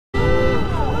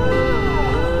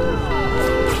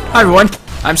Hi everyone,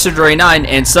 I'm Sidroy9,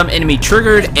 and some enemy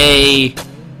triggered a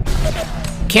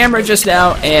camera just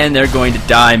now, and they're going to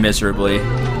die miserably.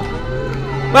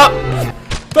 Well,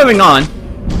 moving on.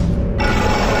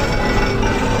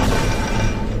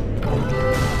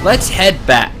 Let's head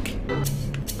back.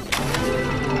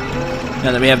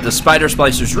 Now that we have the spider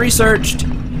splicers researched,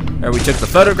 or we took the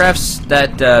photographs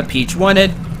that Peach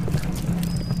wanted.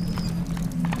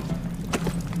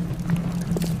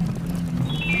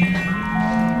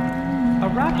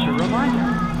 Rapture reminder.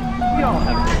 We all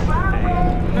have a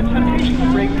day. The temptation to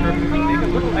break curfew to make a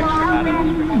little extra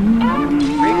atoms for you.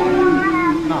 Break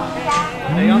curfew. Not.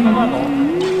 Stay on the level.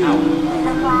 Out.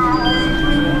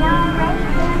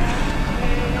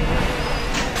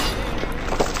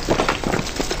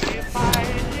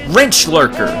 Wrench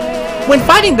Lurker. When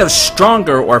fighting those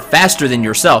stronger or faster than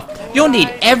yourself, you'll need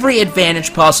every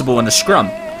advantage possible in the scrum.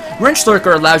 Wrench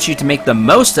Lurker allows you to make the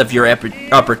most of your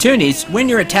opportunities when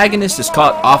your antagonist is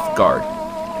caught off guard.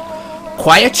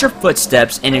 Quiets your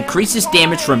footsteps and increases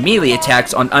damage from melee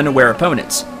attacks on unaware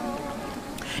opponents.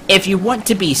 If you want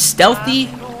to be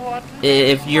stealthy,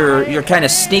 if you're kind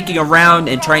of sneaking around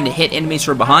and trying to hit enemies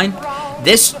from behind,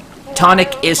 this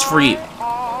tonic is for you.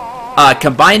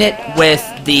 Combine it with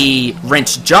the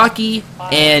Wrench Jockey,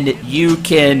 and you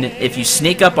can, if you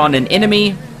sneak up on an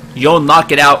enemy, you'll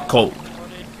knock it out cold.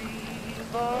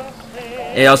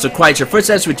 It also quiets your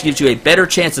footsteps, which gives you a better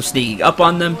chance of sneaking up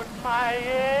on them.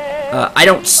 I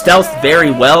don't stealth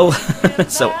very well,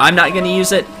 so I'm not going to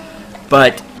use it.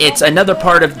 But it's another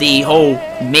part of the whole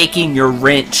making your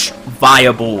wrench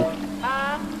viable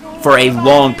for a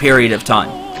long period of time.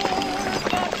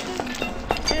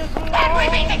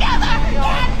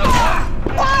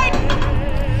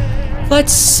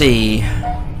 Let's see.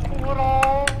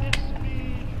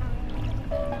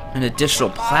 An additional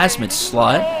plasmid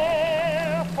slot.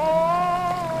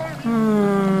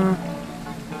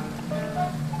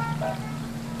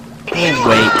 Oh,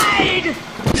 wait.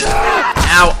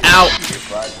 Ow, ow.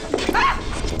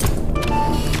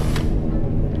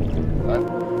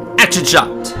 Action shot.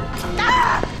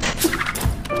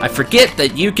 I forget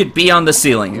that you could be on the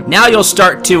ceiling. Now you'll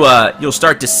start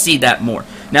to see that more.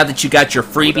 Now that you got your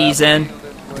freebies in,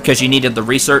 because you needed the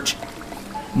research.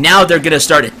 Now they're gonna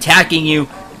start attacking you,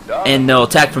 and they'll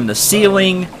attack from the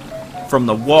ceiling, from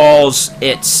the walls.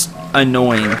 It's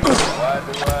annoying.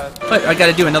 But I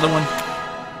gotta do another one.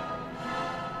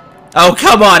 Oh,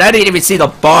 come on! I didn't even see the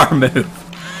bar move.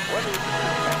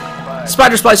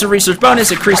 Spider Splicer research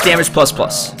bonus, increased damage ++.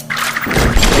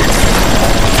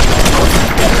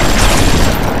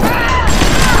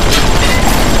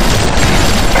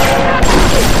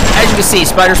 As you can see,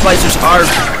 Spider Splicers are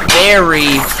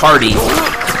very hardy.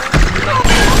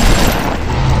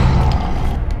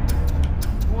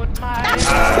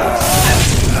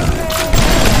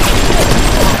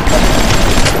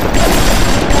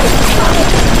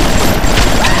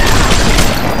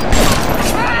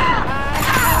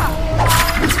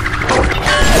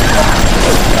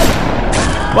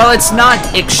 While it's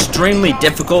not extremely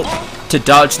difficult to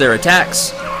dodge their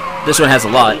attacks, this one has a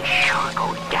lot. Sure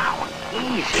go down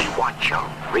easy once you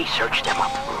research them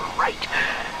up right.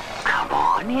 Come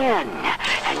on in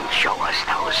and show us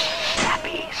those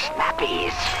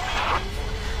snappies.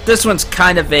 This one's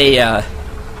kind of a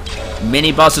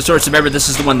mini boss of sorts. Remember, this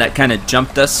is the one that kind of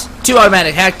jumped us. 2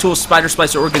 automatic hack tools, Spider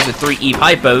Splicer organs, and 3 Eve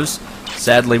hypos.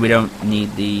 Sadly, we don't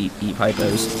need the Eve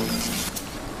hypos.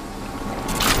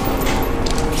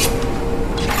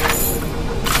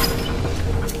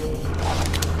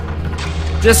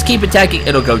 Just keep attacking,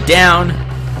 it'll go down.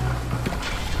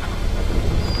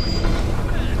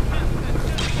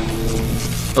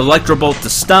 Electrobolt to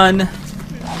stun.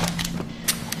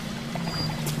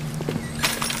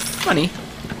 Funny.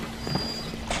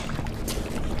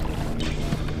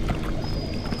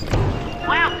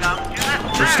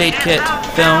 First aid kit,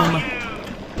 film.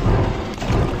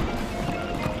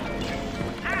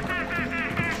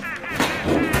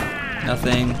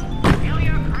 Nothing.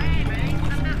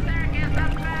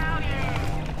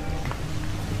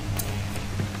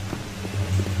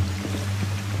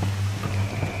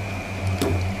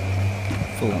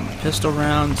 Full on pistol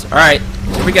rounds. Alright,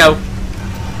 here we go.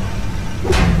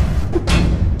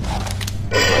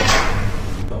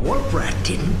 Poor brat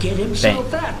didn't get himself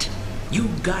that. You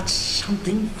got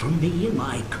something for me and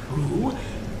my crew?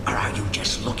 Or are you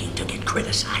just looking to get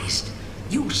criticized?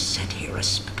 You set here a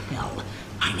spell.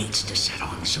 I needs to set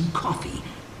on some coffee.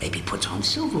 Maybe put on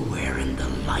silverware and the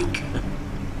like.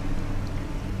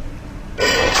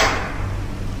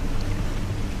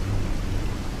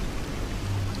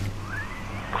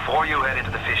 Before you head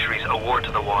into the fisheries, a word to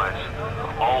to the wise.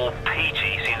 Old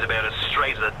Peachy seems about as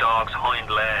straight as a dog's hind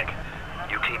leg.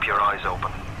 You keep your eyes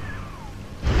open.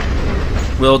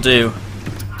 Will do.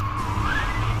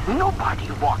 Nobody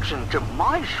walks into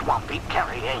my swampy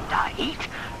carrying to eat.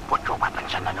 Put your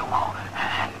weapons in the NOOOO,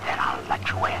 and then I'll let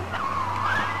you in.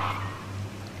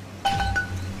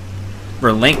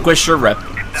 Relinquish your rep.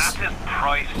 If that's his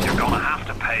price, you're gonna have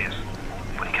to pay it.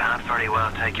 But he can't very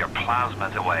well take your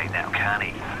plasmids away now, can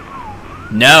he?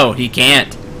 No, he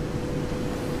can't.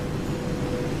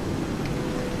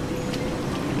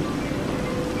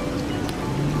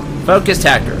 Focused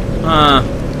hacker.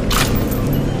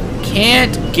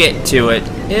 Can't get to it.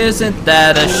 Isn't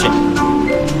that a shame?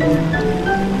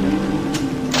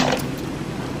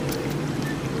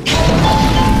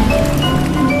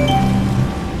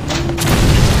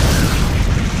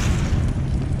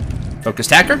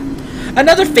 Focused hacker.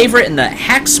 Another favorite in the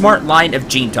Hack Smart line of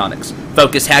gene tonics.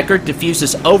 Focused hacker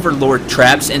diffuses overlord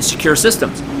traps and secure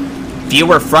systems.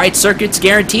 Fewer fried circuits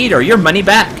guaranteed or your money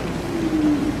back.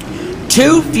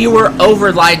 2 fewer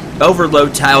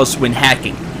overload tiles when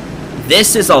hacking.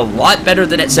 This is a lot better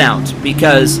than it sounds,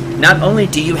 because not only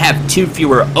do you have 2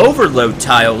 fewer overload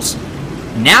tiles,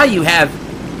 now you have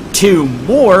 2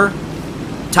 more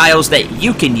tiles that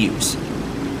you can use.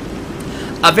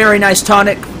 A very nice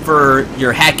tonic for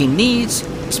your hacking needs,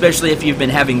 especially if you've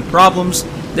been having problems.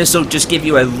 This will just give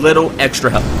you a little extra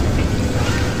help.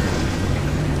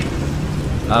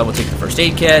 We'll take the first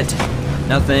aid kit.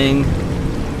 Nothing.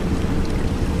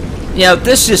 Yeah,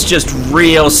 this is just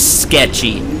real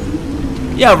sketchy.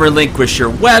 Yeah, relinquish your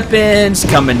weapons,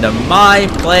 come into my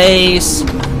place,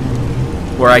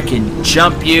 where I can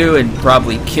jump you and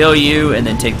probably kill you, and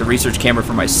then take the research camera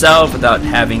for myself without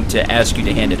having to ask you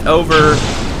to hand it over.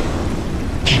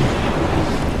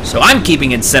 So I'm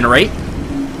keeping Incinerate.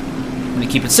 I'm going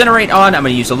to keep Incinerate on. I'm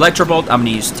going to use Electrobolt. I'm going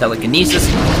to use Telekinesis.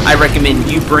 I recommend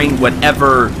you bring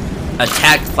whatever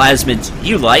attack plasmids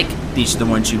you like. These are the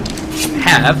ones you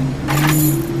have.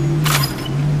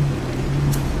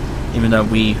 Even though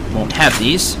we won't have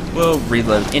these, we'll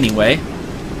reload anyway.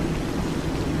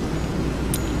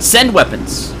 Send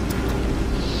weapons.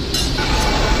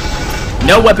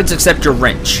 No weapons except your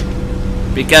wrench.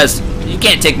 Because you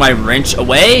can't take my wrench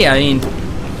away. I mean,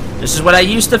 this is what I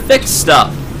use to fix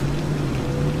stuff.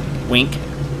 Wink.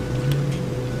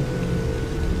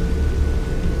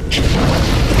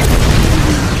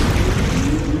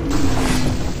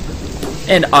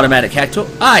 And automatic hack tool.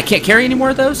 Ah, I can't carry any more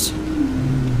of those?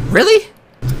 Really?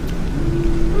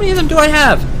 How many of them do I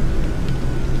have?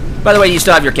 By the way, you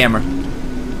still have your camera.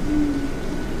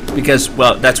 Because,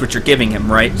 well, that's what you're giving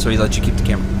him, right? So he lets you keep the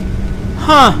camera.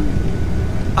 Huh.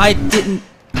 I didn't...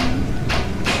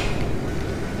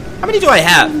 How many do I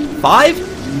have?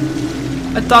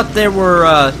 5? I thought there were,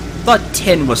 I thought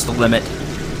 10 was the limit.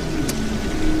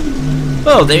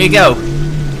 Oh, there you go.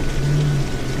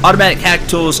 Automatic hack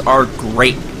tools are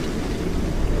great.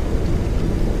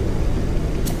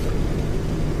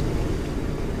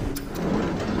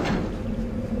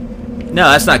 No,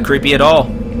 that's not creepy at all.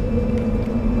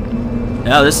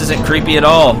 No, this isn't creepy at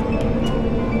all.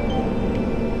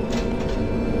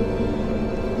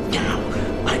 Now,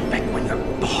 I bet when your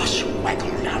boss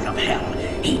waggled out of hell,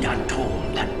 he done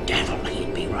told the devil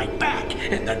he'd be right back.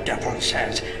 And the devil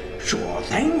says, "Sure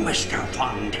thing, Mr.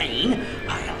 Fontaine.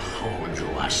 I'll hold you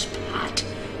a spot."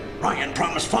 Ryan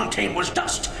promised Fontaine was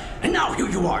dust, and now here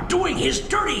you are doing his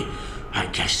dirty. I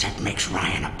guess that makes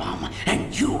Ryan a bum,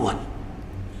 and you...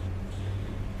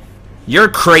 You're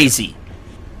crazy.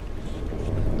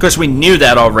 Of course, we knew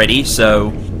that already,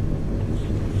 so...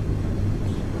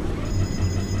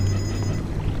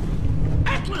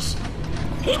 Atlas!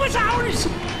 He was ours!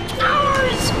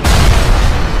 Ours!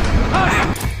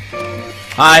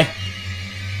 Hi.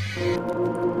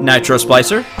 Nitro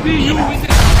Splicer.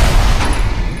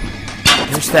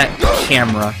 There's that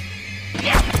camera.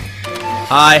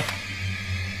 Hi.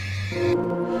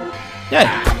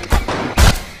 Yeah.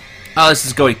 Oh, this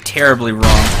is going terribly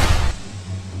wrong.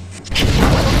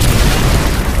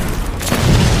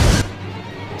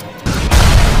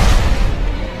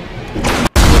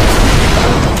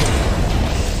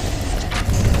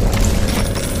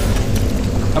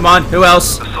 Come on, who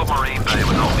else? The submarine bay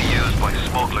was only used by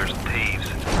smugglers and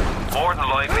thieves. More than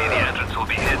likely, the entrance will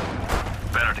be hidden.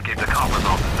 Better to keep the coppers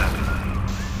off the set.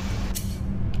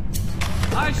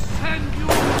 I send you.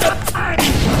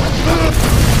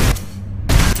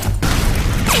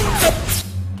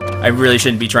 I really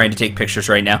shouldn't be trying to take pictures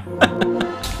right now.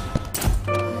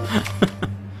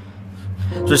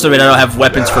 Especially when I don't have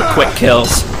weapons for quick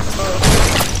kills.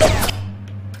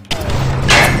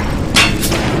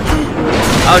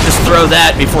 I'll just throw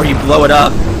that before you blow it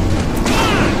up.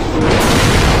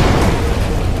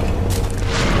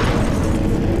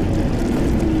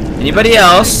 Anybody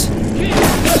else?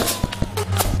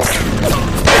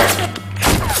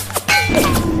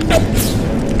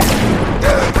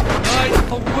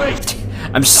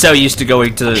 I'm so used to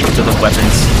going to the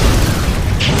weapons.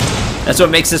 That's what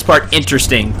makes this part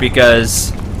interesting,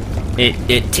 because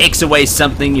it takes away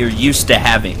something you're used to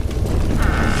having.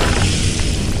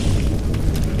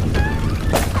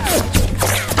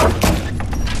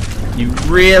 You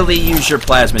really use your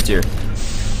plasmids here.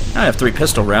 I have 3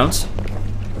 pistol rounds.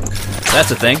 That's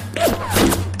a thing.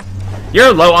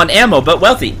 You're low on ammo, but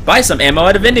wealthy. Buy some ammo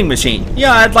at a vending machine.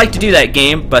 Yeah, I'd like to do that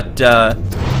game, but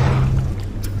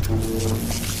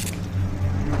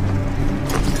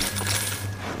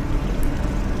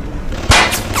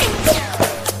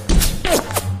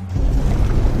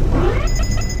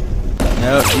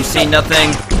nope, you see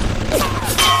nothing.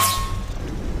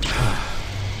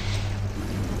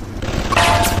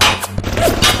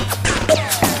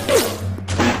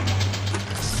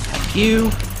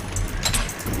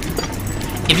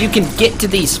 If you can get to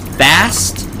these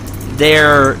fast,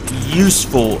 they're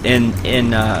useful in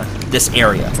this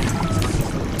area.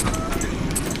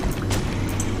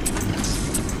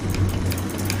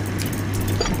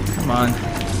 Come on.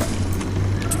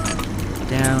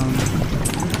 Down.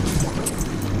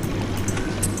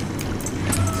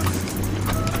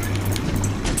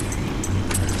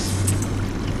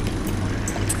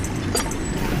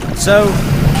 So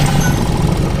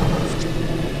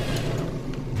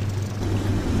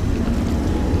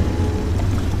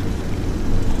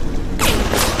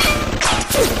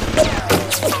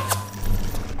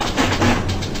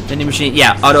vending machine,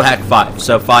 yeah, auto hack 5.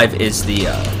 So 5 is the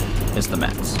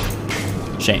max.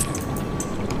 Shame.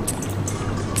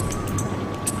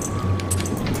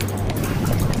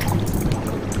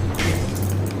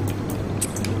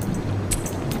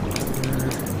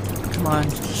 Come on,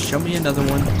 show me another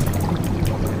one.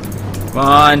 Come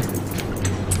on.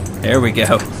 There we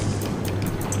go.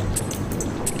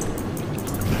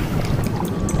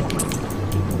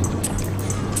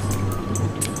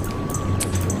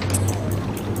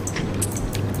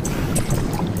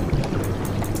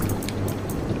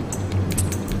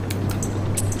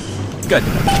 Good.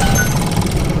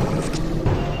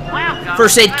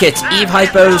 First aid kits, Eve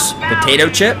hypos, potato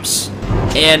chips,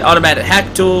 and automatic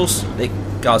hack tools. They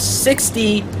cost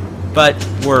 60, but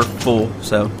we're full,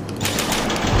 so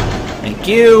thank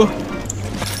you.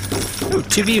 Ooh,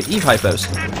 2 Eve hypos.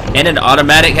 And an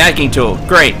automatic hacking tool.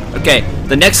 Great. Okay,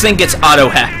 the next thing gets auto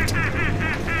hacked,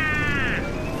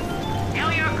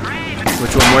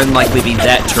 which will more than likely be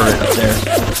that turret up there.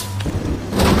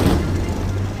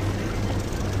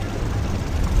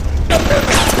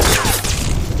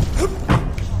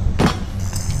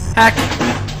 Hack.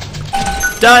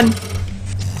 Done.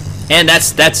 And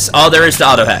that's all there is to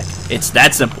auto hack. It's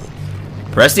that simple.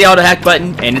 Press the auto hack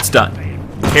button and it's done.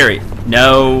 Period.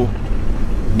 No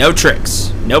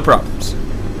tricks. No problems.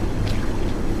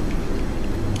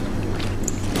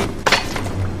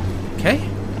 Okay.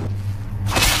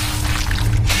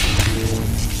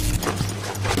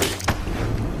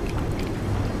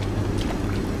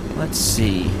 Let's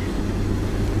see.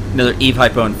 Another Eve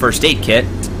hypo and first aid kit.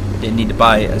 Didn't need to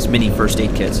buy as many first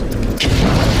aid kits.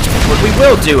 What we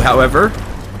will do, however,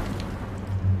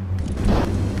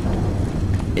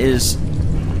 is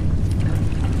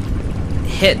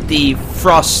hit the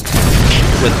frost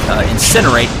with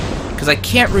incinerate, because I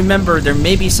can't remember, there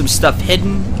may be some stuff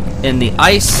hidden in the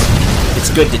ice. It's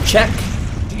good to check.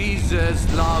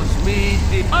 Jesus loves me.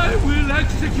 I will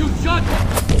execute judgment.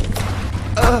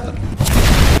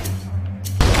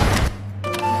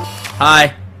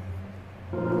 Hi.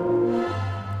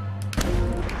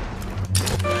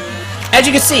 As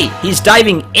you can see, he's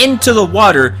diving into the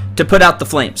water to put out the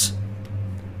flames.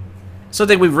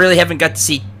 Something we really haven't got to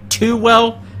see too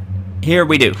well. Here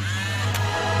we do.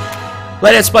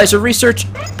 Leadhead splicer research,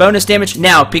 bonus damage.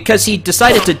 Now, because he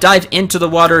decided to dive into the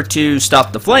water to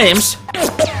stop the flames.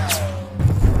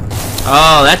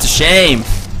 Oh, that's a shame.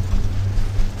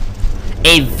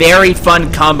 A very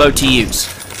fun combo to use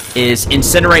is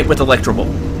incinerate with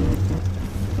electrobolt.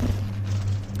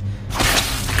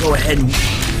 Go ahead and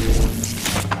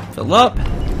fill up.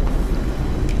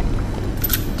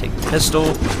 Take the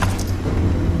pistol.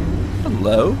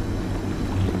 Hello.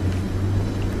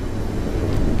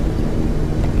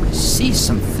 I see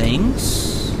some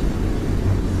things.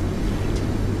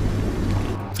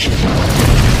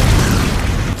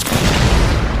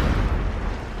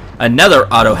 Another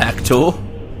auto hack tool.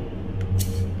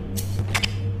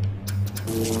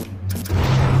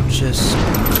 Just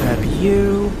grab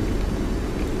you.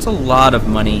 It's a lot of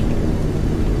money.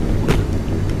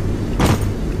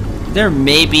 There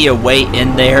may be a way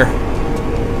in there.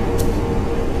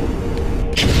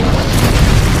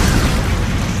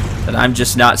 That I'm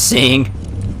just not seeing.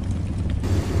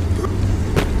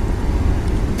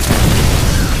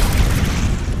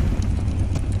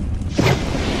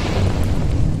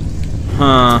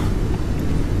 Huh.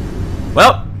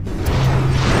 Well.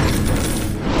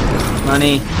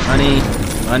 Money, money,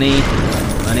 money,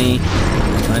 money,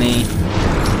 money.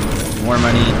 More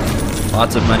money.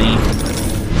 Lots of money.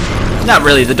 Not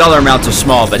really, the dollar amounts are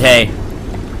small, but hey.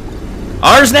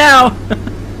 Ours now!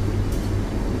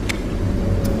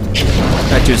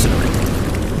 Back to some.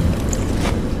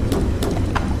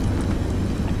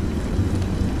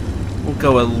 We'll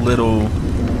go a little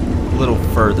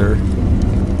further.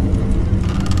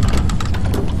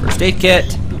 First aid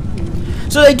kit.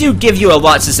 So they do give you a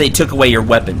lot since they took away your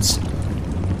weapons.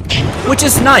 Which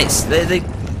is nice.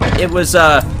 It was,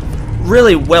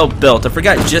 really well built. I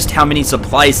forgot just how many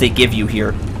supplies they give you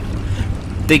here.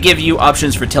 They give you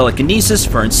options for telekinesis,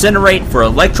 for incinerate, for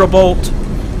electrobolt.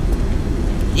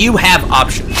 You have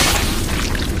options.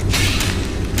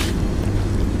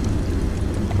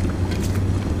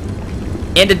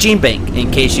 And a gene bank in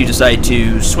case you decide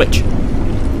to switch.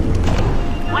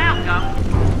 Welcome.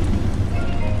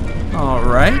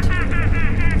 Alright.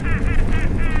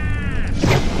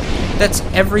 That's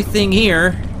everything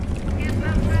here.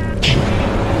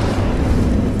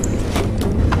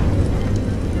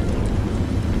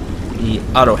 The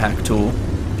auto hack tool.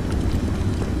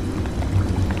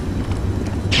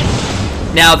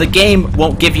 Now the game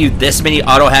won't give you this many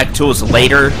auto hack tools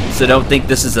later, so don't think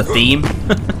this is a theme.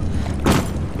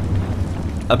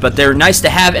 But they're nice to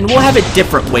have, and we'll have a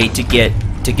different way to get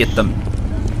them.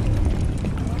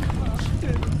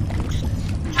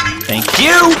 Thank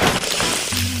you.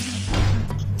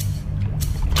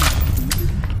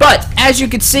 But as you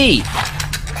can see,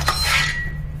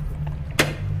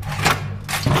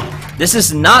 this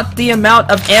is not the amount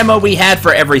of ammo we had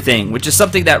for everything, which is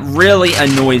something that really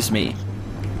annoys me.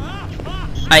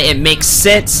 It makes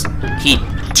sense. He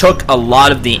took a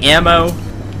lot of the ammo.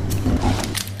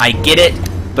 I get it,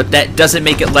 but that doesn't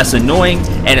make it less annoying,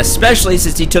 and especially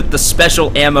since he took the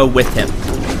special ammo with him.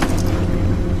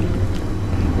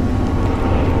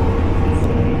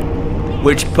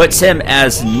 Which puts him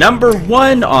as number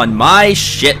 1 on my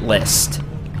shit list.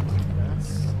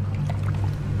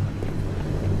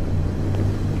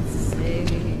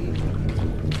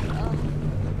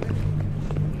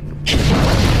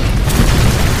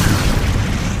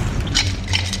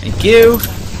 Thank you.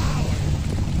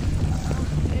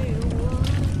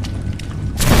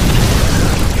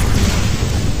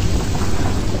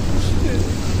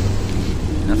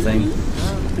 Nothing.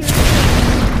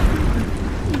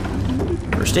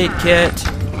 First aid kit.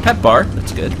 Pep bar.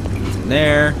 That's good. Nothing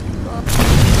there.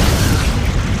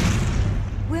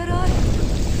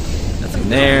 Nothing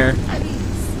there.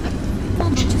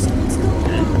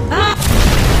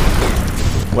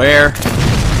 Where?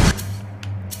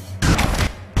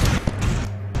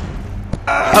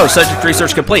 Oh, subject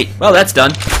research complete. Well, that's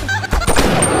done.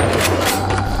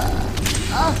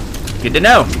 Good to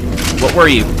know. What were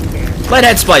you?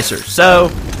 Leadhead Splicer. So,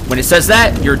 when it says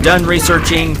that, you're done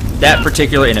researching that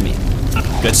particular enemy.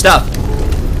 Good stuff.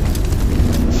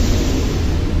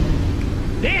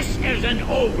 This isn't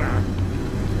over.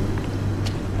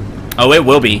 Oh, it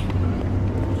will be.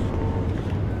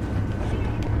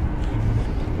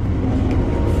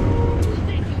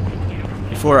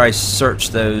 Before I search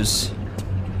those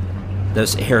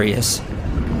areas.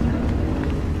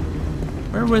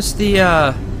 Where was the,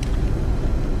 there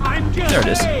it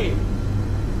is.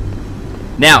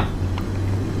 Now,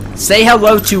 say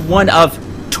hello to one of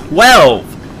 12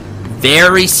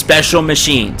 very special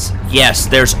machines. Yes,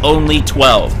 there's only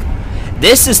 12.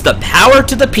 This is the Power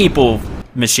to the People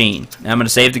machine. Now I'm going to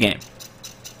save the game.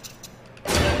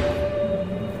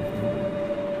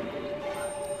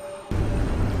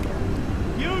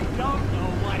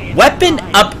 Weapon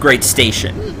Upgrade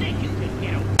Station.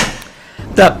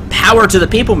 The Power to the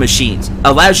People machines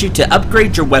allows you to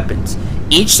upgrade your weapons.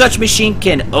 Each such machine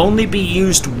can only be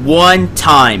used one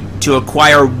time to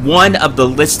acquire one of the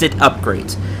listed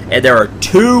upgrades. And there are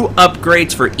 2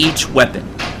 upgrades for each weapon.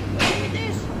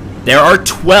 There are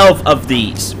 12 of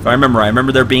these. If I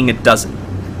remember there being a dozen.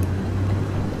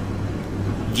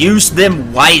 Use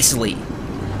them wisely.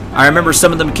 I remember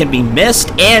some of them can be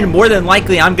missed, and more than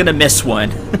likely I'm gonna miss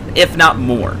one, if not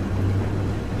more.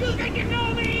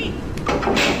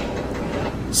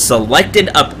 Select an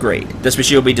upgrade. This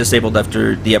machine will be disabled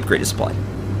after the upgrade is applied.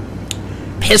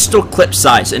 pistol clip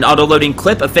size. An auto-loading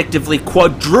clip effectively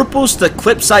quadruples the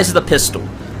clip size of the pistol.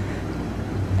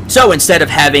 So instead of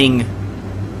having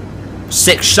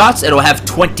 6 shots, it'll have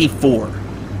 24.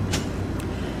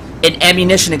 An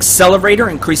ammunition accelerator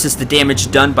increases the damage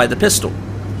done by the pistol.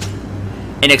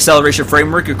 An acceleration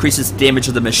framework increases the damage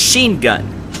of the machine gun.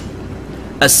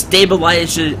 A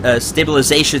stabilization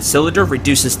cylinder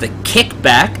reduces the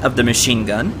kickback of the machine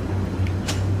gun.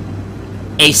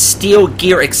 A steel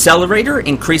gear accelerator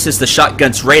increases the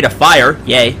shotgun's rate of fire.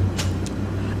 Yay.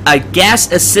 A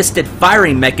gas-assisted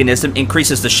firing mechanism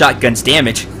increases the shotgun's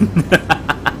damage.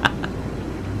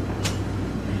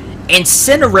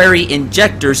 Incendiary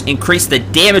injectors increase the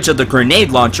damage of the grenade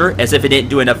launcher, as if it didn't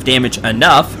do enough damage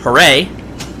enough. Hooray.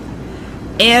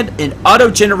 And an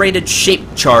auto-generated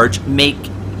shape charge make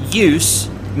you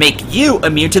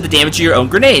immune to the damage of your own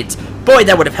grenades. Boy,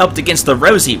 that would have helped against the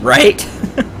Rosie, right?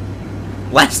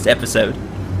 Last episode.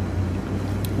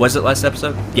 Was it last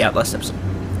episode? Yeah, last episode.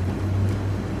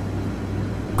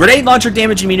 Grenade launcher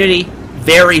damage immunity,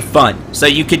 very fun. So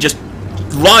you could just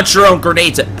launch your own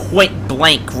grenades at point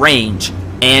blank range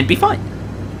and be fine.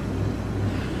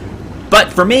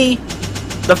 But for me,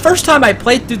 the first time I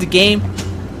played through the game,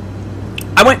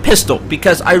 I went pistol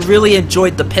because I really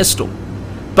enjoyed the pistol.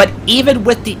 But even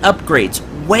with the upgrades,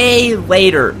 way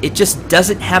later, it just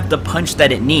doesn't have the punch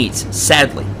that it needs,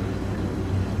 sadly.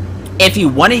 If you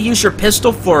want to use your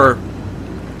pistol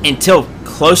until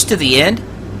close to the end,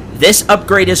 this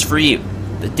upgrade is for you.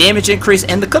 The damage increase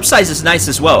and the clip size is nice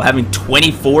as well. Having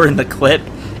 24 in the clip,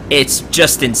 it's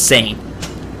just insane.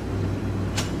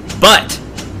 But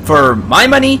for my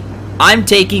money, I'm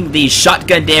taking the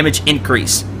shotgun damage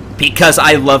increase because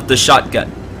I love the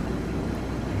shotgun.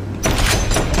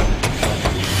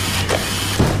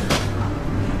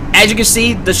 As you can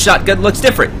see, the shotgun looks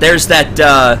different. There's that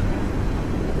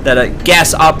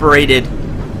gas-operated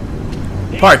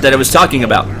part that I was talking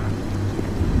about.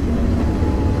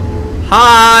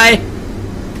 Hi!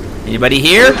 Anybody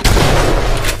here?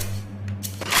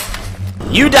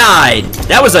 You died!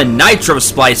 That was a nitro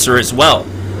splicer as well.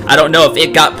 I don't know if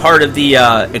it got part of the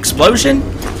explosion,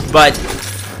 but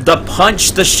the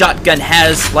punch the shotgun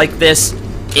has like this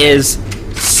is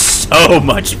so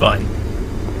much fun.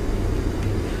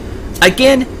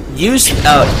 Again,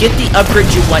 get the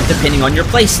upgrade you want depending on your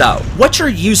playstyle. What you're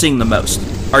using the most?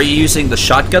 Are you using the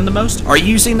shotgun the most? Are you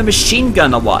using the machine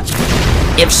gun a lot?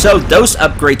 If so, those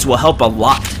upgrades will help a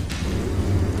lot.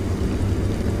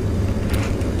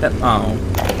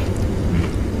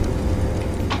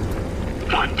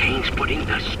 Fontaine's putting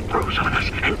the screws on us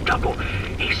and double.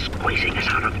 He's squeezing us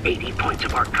out of 80 points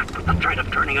of our cut with the threat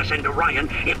of turning us into Ryan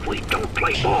if we don't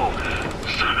play ball.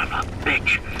 Son of a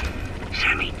bitch.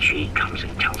 Sammy G comes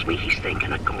and tells me he's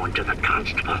thinking of going to the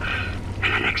constable.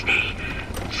 And the next day,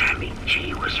 Sammy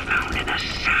G was found in a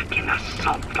sack in a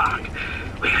salt pond.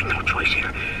 We had no choice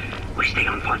here. We stay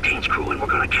on Fontaine's crew and we're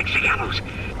gonna catch the gallows.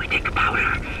 We take a powder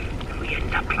and we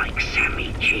end up like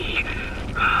Sammy G.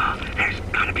 Oh, there's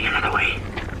gotta be another way.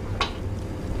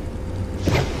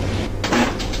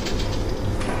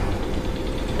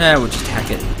 We'll just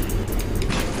hack it.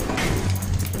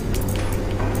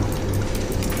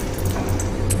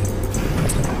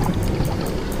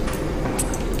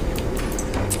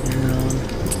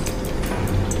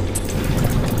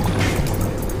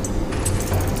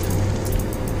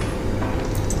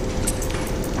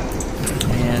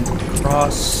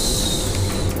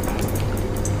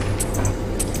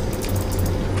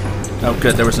 Oh,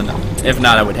 good, there was enough. If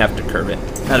not, I would have to curve it.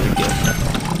 Not a big deal.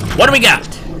 What do we got?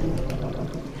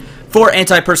 4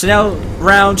 anti-personnel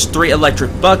rounds, 3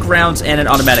 electric buck rounds, and an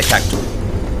automatic hack tool.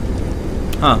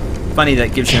 Huh. Funny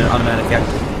that gives you an automatic hack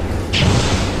tool.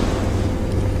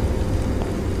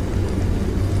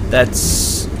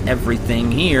 That's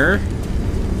everything here.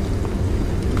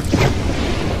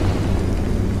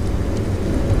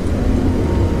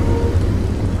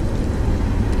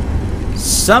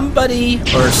 Somebody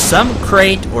or some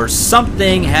crate or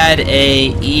something had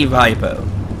a Eve Hypo.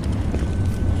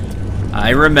 I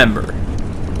remember.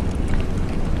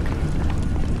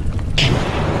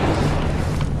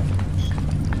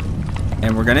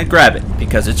 And we're gonna grab it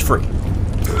because it's free.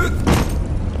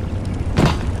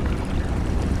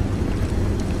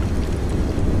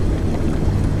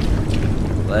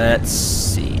 Let's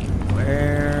see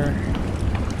where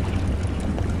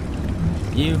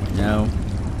you know.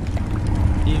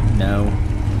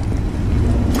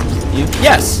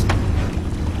 Yes!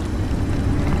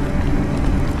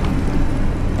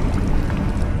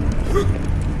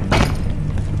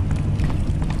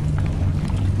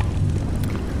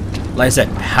 Like I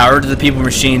said, power to the people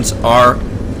machines are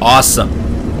awesome.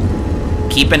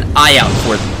 keep an eye out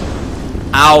for them.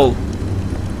 I'll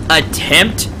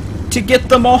attempt to get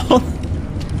them all,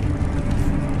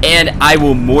 and I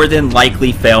will more than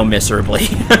likely fail miserably.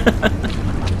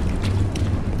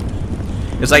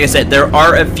 Because like I said, there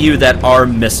are a few that are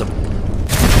missable.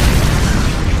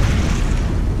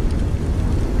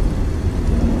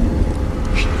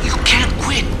 You can't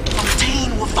quit.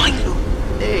 Fontaine will find you.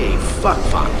 Hey, fuck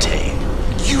Fontaine.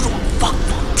 You don't fuck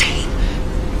Fontaine.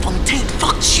 Fontaine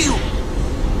fucks you.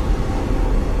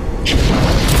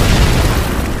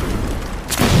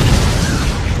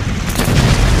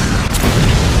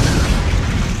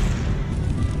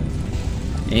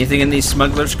 Anything in these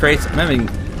smugglers' crates? I mean,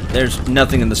 there's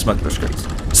nothing in the smugglers' crates.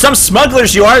 Some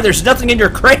smugglers you are! There's nothing in your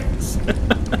crates!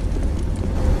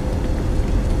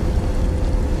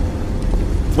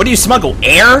 What do you smuggle?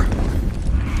 Air?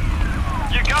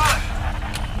 You got it!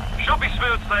 Should be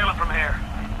smooth sailing from here.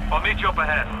 I'll meet you up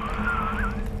ahead.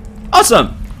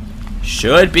 Awesome!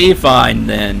 Should be fine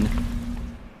then.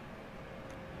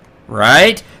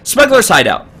 Right? Smuggler's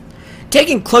hideout.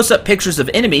 Taking close-up pictures of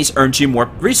enemies earns you more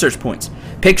research points.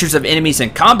 Pictures of enemies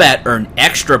in combat earn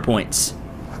extra points.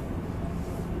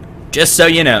 Just so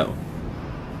you know.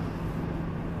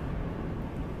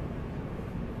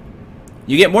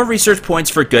 You get more research points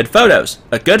for good photos.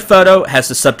 A good photo has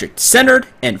the subject centered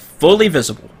and fully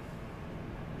visible.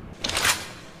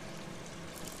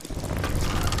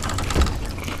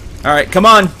 Alright, come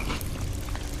on.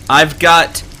 I've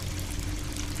got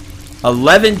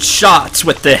 11 shots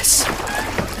with this.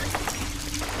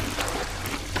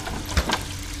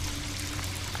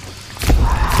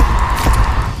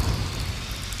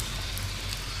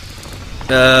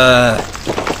 I'm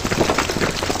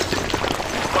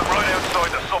right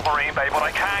outside the submarine bay, but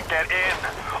I can't get in.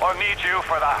 I'll need you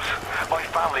for that. My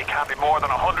family can't be more than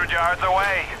 100 yards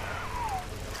away.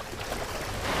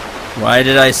 Why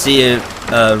did I see a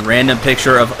random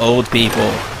picture of old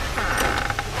people?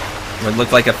 Would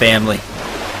look like a family.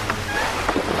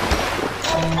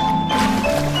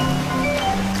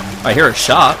 I hear a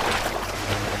shop.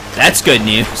 That's good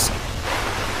news.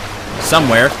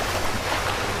 Somewhere.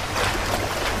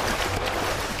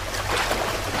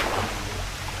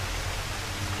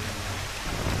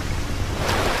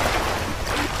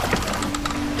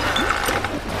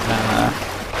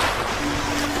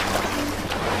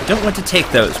 I don't want to take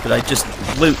those, but I just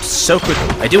loot so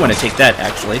quickly. I do want to take that,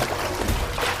 actually.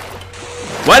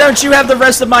 Why don't you have the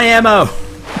rest of my ammo?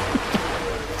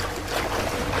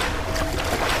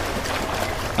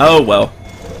 Oh, well.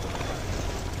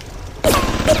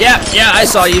 Yeah, I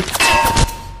saw you.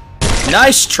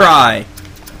 Nice try.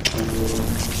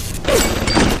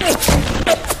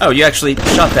 Oh, you actually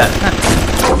shot that.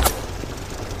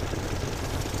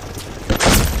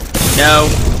 No.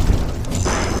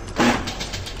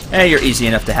 Hey, you're easy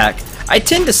enough to hack. I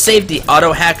tend to save the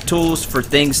auto-hack tools for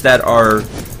things that are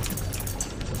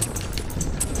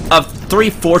of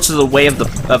 3/4 of the way of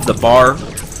the bar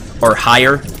or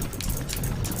higher.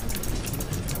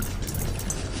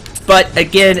 But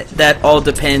again, that all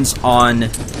depends on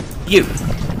you.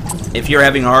 If you're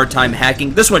having a hard time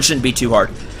hacking, this one shouldn't be too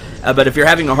hard. But if you're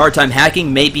having a hard time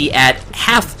hacking, maybe at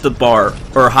half the bar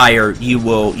or higher, you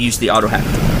will use the auto-hack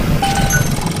tool.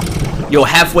 You'll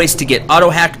have ways to get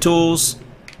auto-hack tools.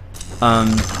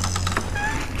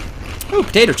 Ooh,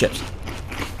 potato chips.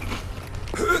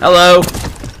 Hello.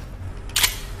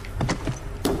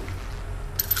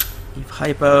 Leave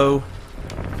hypo.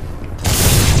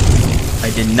 I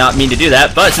did not mean to do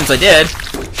that, but since I did,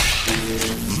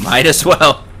 might as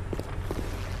well.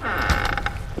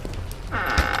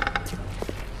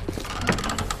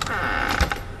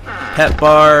 Pet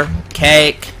bar,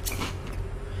 cake.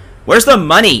 Where's the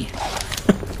money?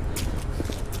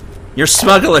 You're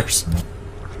smugglers.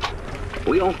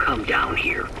 We all come down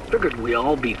here. Figured we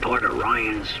all be part of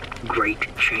Ryan's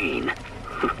great chain.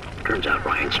 Turns out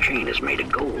Ryan's chain is made of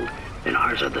gold, and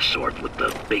ours are the sort with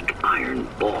the big iron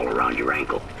ball around your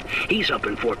ankle. He's up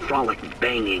in Fort Frolic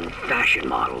banging fashion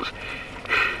models.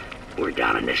 We're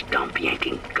down in this dump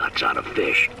yanking guts out of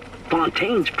fish.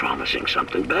 Fontaine's promising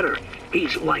something better.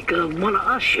 He's like one of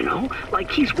us, you know?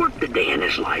 Like he's worked a day in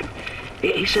his life.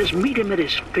 He says meet him at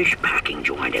his fish packing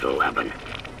joint at 11.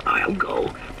 I'll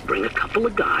go, bring a couple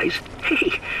of guys.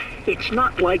 Hey, it's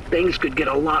not like things could get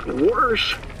a lot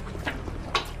worse.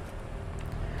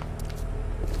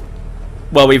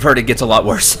 Well, we've heard it gets a lot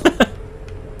worse.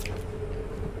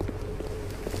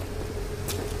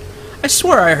 I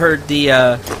swear I heard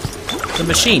the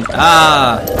machine.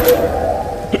 Ah.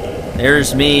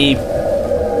 There's me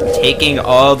taking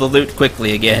all the loot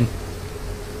quickly again.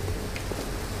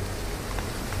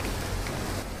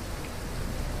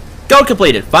 Goal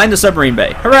completed. Find the submarine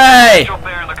bay. Hooray! Up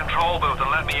there in the control booth and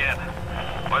let me in.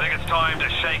 I think it's time to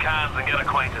shake hands and get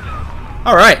acquainted.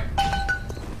 Alright.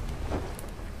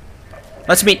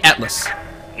 Let's meet Atlas.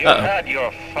 You had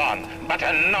your fun, but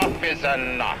enough is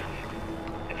enough.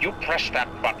 If you press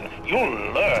that button, you'll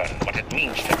learn what it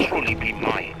means to truly be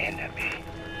my enemy.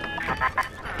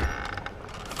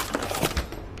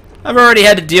 I've already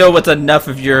had to deal with enough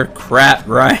of your crap,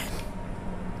 Ryan.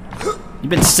 You've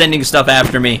been sending stuff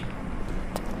after me.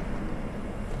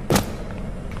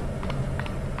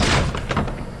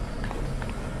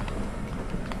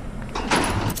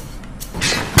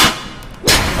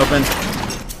 Open.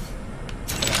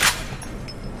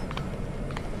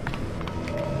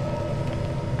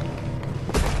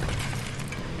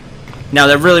 Now,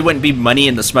 there really wouldn't be money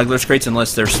in the smuggler's crates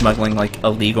unless they're smuggling, like,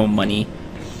 illegal money.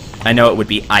 I know it would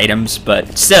be items,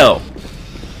 but still.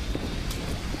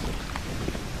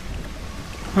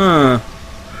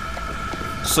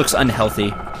 This looks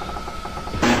unhealthy.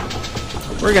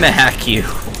 We're gonna hack you.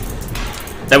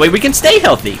 That way we can stay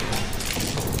healthy.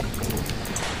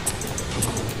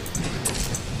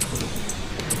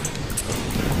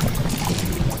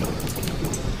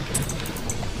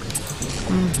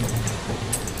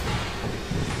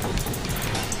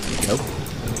 Nope.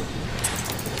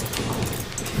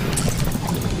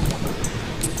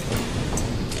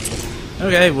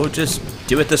 Okay, we'll just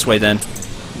do it this way then.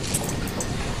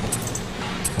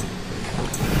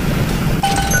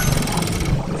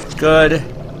 Good.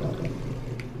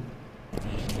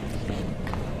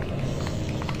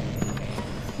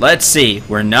 Let's see.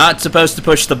 We're not supposed to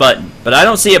push the button, but I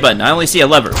don't see a button. I only see a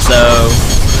lever, so...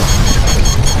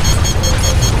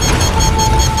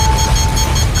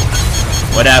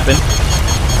 What happened?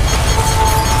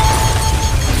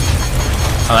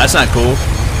 Oh, that's not cool.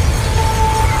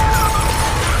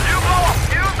 You blow a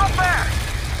fuse up there!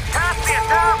 Can't see a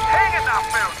damn thing in that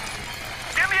fuse!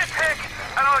 Give me a tick,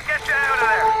 and I'll get you out of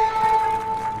there!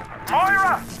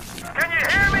 Moira! Can you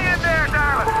hear me in there,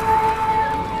 darling?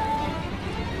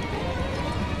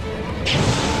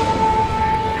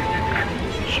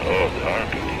 So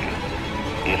dark in here.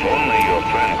 If only your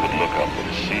friend could look up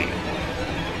and see.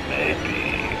 Maybe...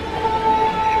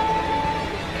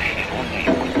 If only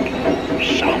you could do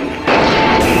something.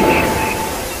 Anything.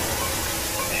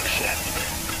 Except...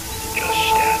 just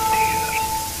stand here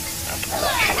and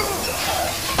watch him die.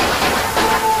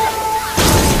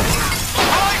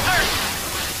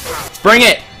 Bring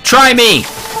it! Try me!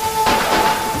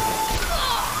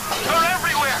 They're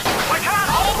everywhere! I can't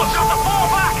hold them just to fall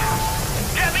back!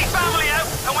 Get me family out,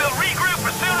 and we'll regroup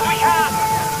as soon as we can!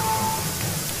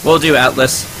 Will do,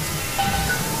 Atlas.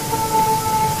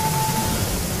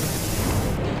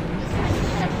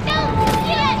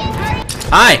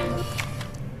 Hi!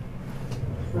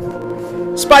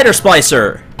 Spider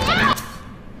Splicer! I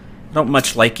don't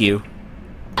much like you.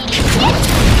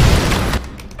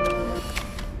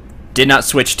 Did not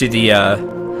switch to the,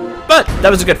 but that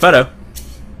was a good photo.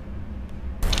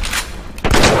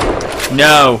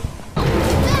 No.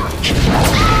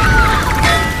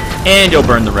 And you'll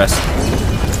burn the rest.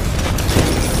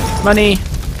 Money.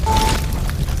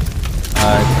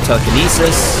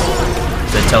 Telekinesis.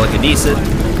 The telekinesis.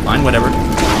 Fine, whatever.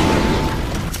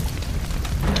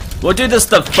 We'll do this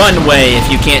the fun way if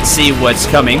you can't see what's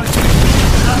coming.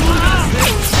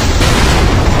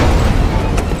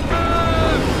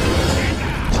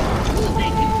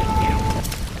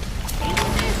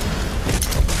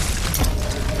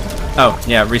 Oh,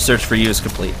 yeah, research for you is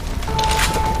complete.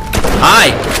 Hi!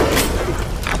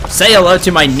 Say hello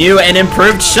to my new and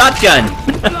improved shotgun!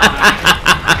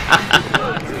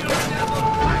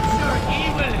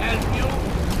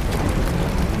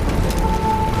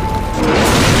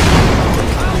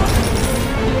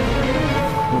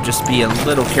 We'll just be a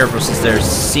little careful since there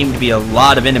seem to be a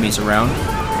lot of enemies around.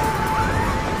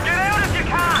 Get out if you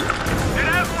can! Get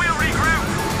out and we'll regroup!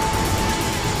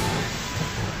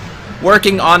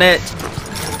 Working on it.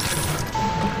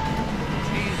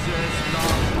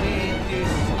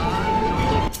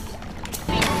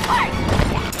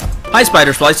 Hi,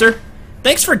 Spider Splicer.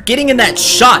 Thanks for getting in that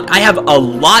shot. I have a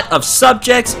lot of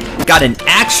subjects. Got an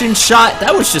action shot.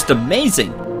 That was just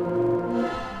amazing.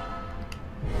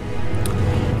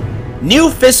 New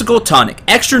Physical Tonic,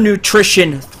 Extra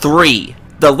Nutrition 3.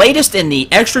 The latest in the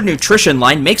Extra Nutrition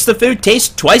line makes the food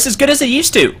taste twice as good as it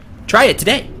used to. Try it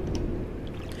today.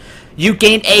 You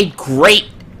gain a great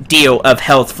deal of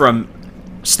health from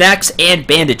snacks and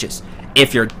bandages.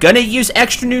 If you're gonna use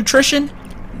Extra Nutrition,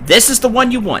 this is the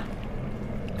one you want.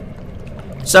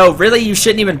 So really, you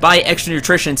shouldn't even buy Extra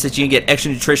Nutrition since you can get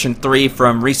Extra Nutrition 3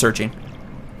 from researching.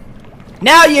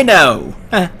 Now you know!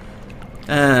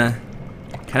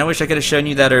 Kinda wish I could have shown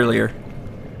you that earlier.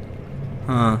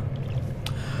 Huh.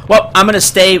 Well, I'm gonna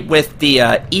stay with the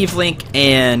Evelink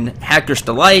and Hacker's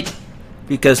Delight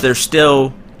because there's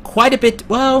still quite a bit.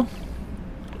 Well,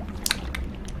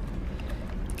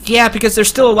 yeah, because there's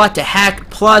still a lot to hack.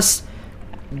 Plus,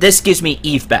 this gives me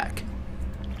Eve back.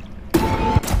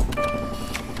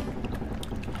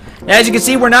 As you can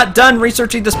see, we're not done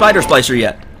researching the Spider Splicer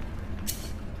yet.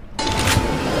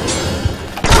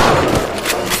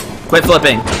 Quit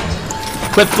flipping.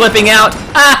 Quit flipping out.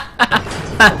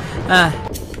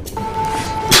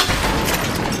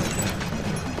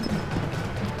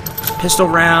 Pistol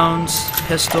rounds.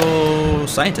 Pistol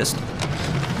scientist.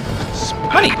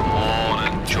 Honey. Spend the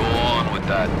morning jawing with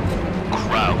that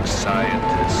Kraut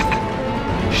scientist.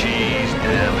 She's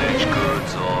damaged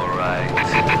goods, alright.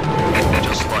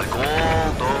 Just like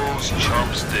all those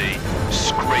chumps they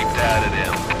scraped out of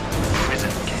them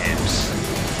prison camps.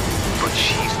 But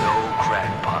she's no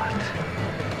crackpot.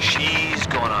 She's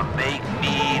gonna make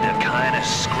me the kind of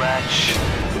scratch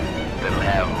that'll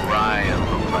have Ryan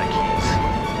look like he's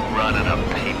running a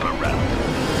paper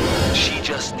route. She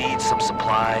just needs some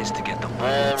supplies to get the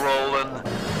ball rolling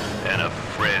and a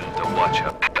friend to watch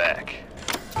her back.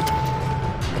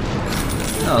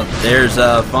 Oh, there's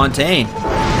Fontaine.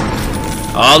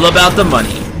 All about the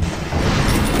money.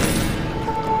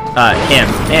 Him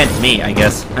and me, I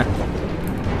guess.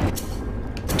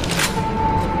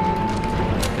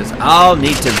 Because I'll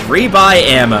need to rebuy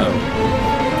ammo.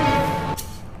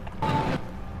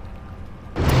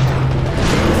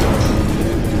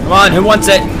 Come on, who wants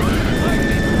it?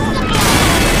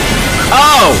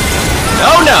 Oh!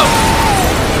 Oh no!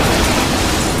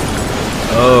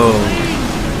 Oh.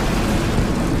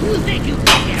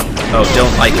 Oh,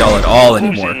 don't like y'all at all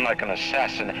anymore. Who's in like an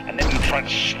assassin, and then you try to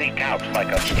sneak out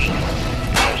like a thief.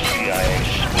 No CIA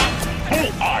spook.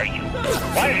 Who are you?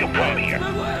 Why have you come here?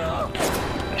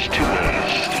 There's two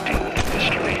ways to deal with the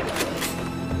mystery.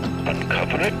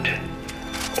 Uncover it,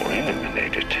 or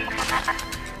eliminate it.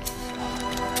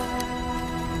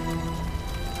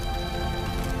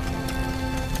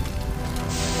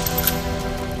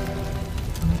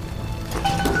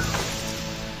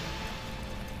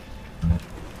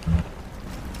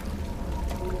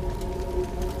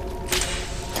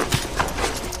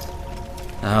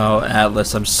 Oh,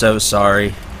 Atlas, I'm so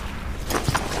sorry.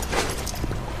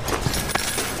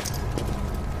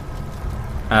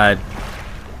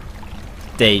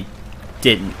 They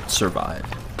didn't survive.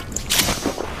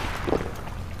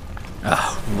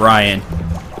 Oh, Ryan.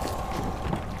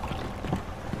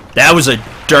 That was a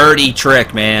dirty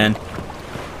trick, man.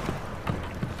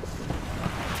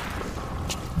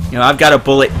 You know, I've got a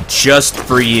bullet just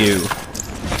for you.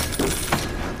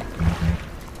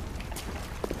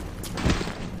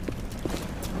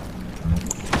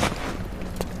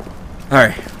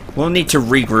 Alright, we'll need to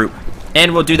regroup,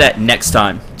 and we'll do that next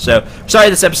time. So, sorry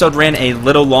this episode ran a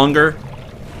little longer,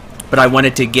 but I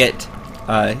wanted to get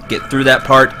through that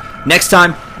part. Next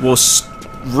time, we'll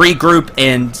regroup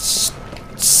and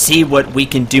see what we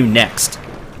can do next.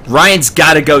 Ryan's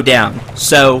got to go down.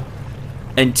 So,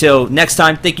 until next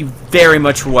time, thank you very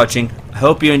much for watching. I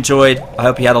hope you enjoyed. I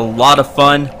hope you had a lot of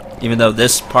fun, even though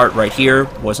this part right here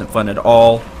wasn't fun at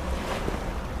all.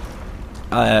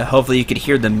 Hopefully you could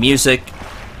hear the music.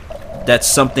 That's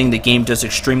something the game does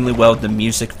extremely well. The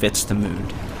music fits the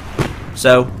mood.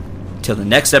 So, till the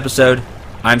next episode,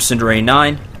 I'm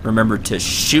Cinder89. Remember to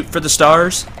shoot for the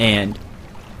stars, and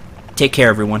take care,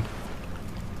 everyone.